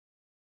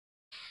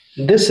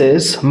This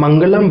is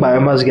Manglam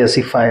Biomass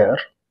Gasifier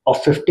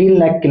of 15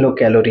 lakh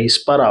kilocalories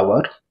per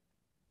hour.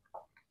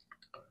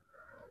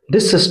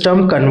 This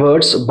system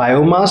converts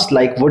biomass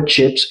like wood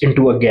chips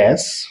into a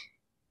gas,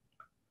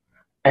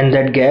 and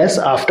that gas,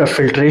 after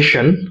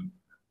filtration,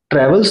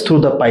 travels through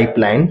the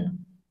pipeline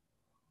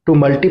to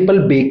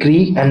multiple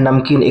bakery and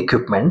namkeen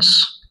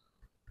equipments.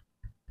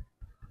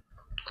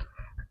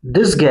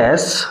 This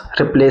gas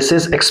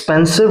replaces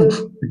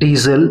expensive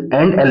diesel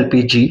and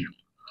LPG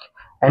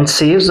and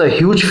saves a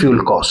huge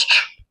fuel cost.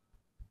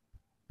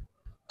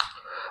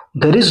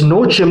 There is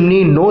no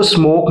chimney, no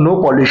smoke,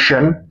 no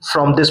pollution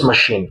from this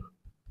machine.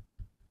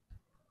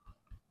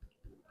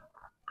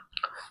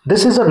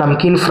 This is a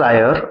namkeen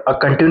fryer, a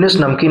continuous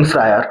namkeen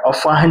fryer of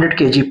 500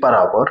 kg per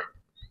hour.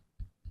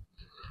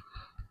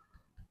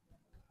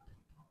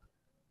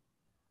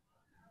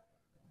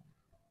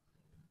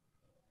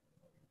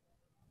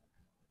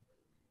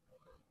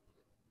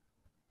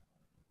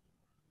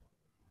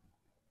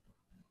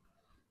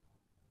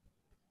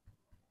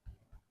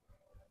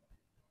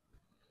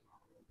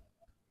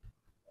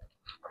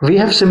 We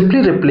have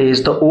simply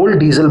replaced the old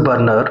diesel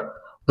burner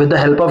with the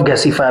help of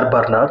gasifier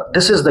burner.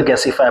 This is the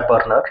gasifier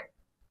burner.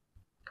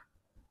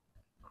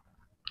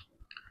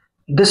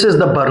 This is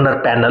the burner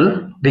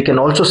panel. We can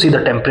also see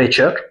the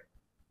temperature.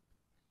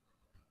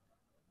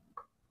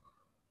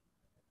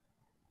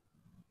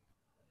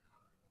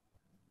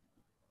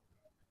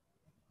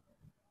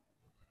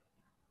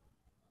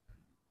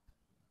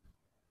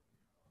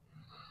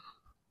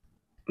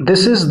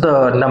 This is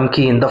the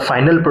namkeen, the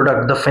final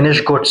product, the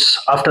finished goods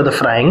after the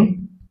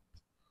frying.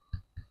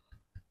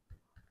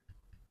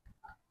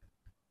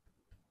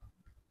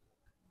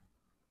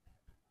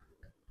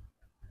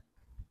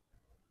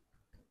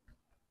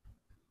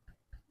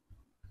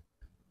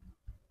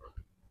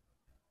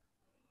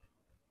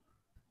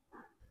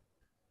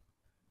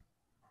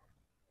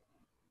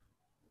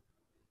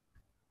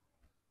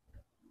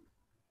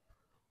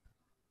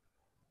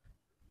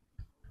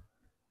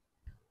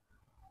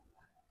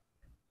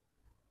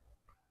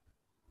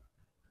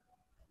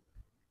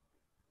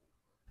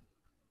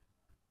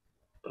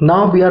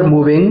 Now we are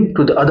moving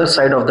to the other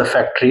side of the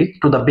factory,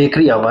 to the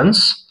bakery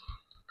ovens.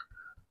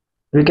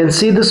 We can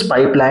see this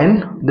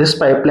pipeline. This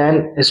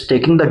pipeline is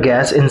taking the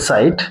gas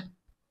inside.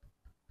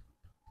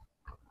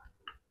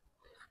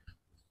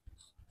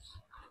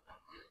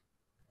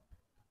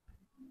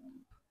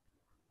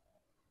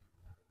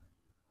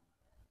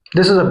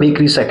 This is a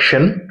bakery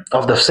section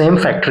of the same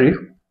factory.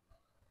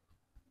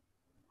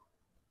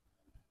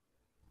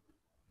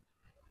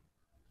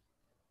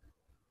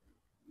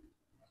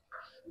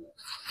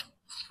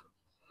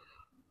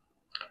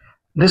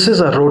 This is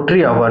a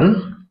rotary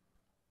oven.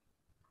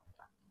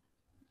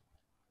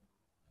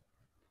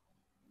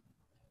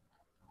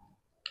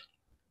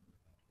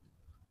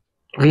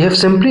 We have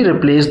simply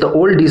replaced the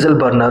old diesel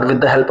burner with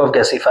the help of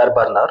gasifier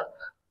burner.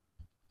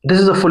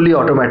 This is a fully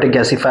automatic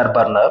gasifier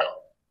burner.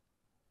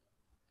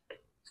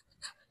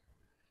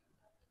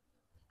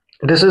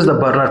 This is the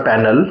burner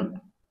panel.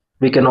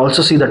 We can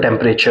also see the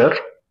temperature.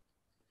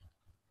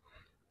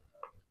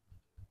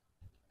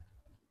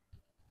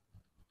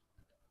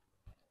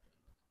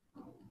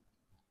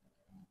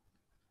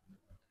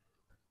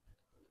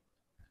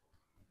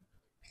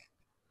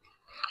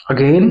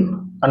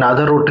 Again,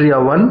 another rotary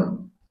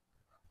oven,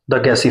 the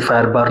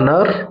gasifier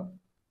burner,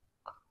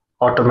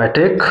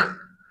 automatic,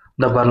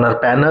 the burner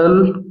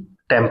panel,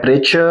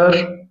 temperature.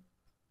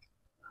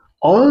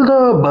 All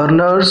the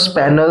burners,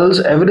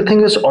 panels,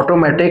 everything is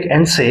automatic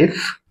and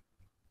safe.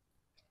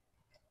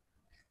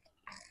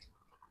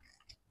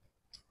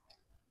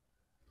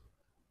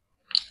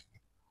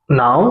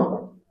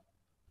 Now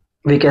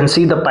we can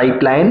see the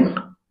pipeline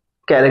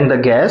carrying the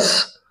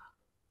gas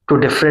to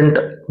different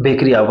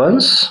bakery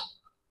ovens.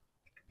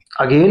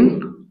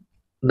 Again,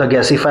 the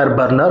gasifier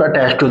burner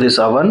attached to this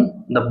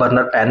oven, the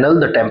burner panel,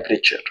 the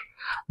temperature.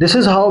 This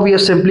is how we have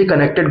simply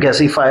connected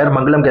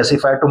Manglam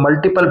Gasifier to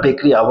multiple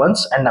bakery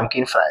ovens and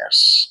namkeen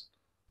fryers.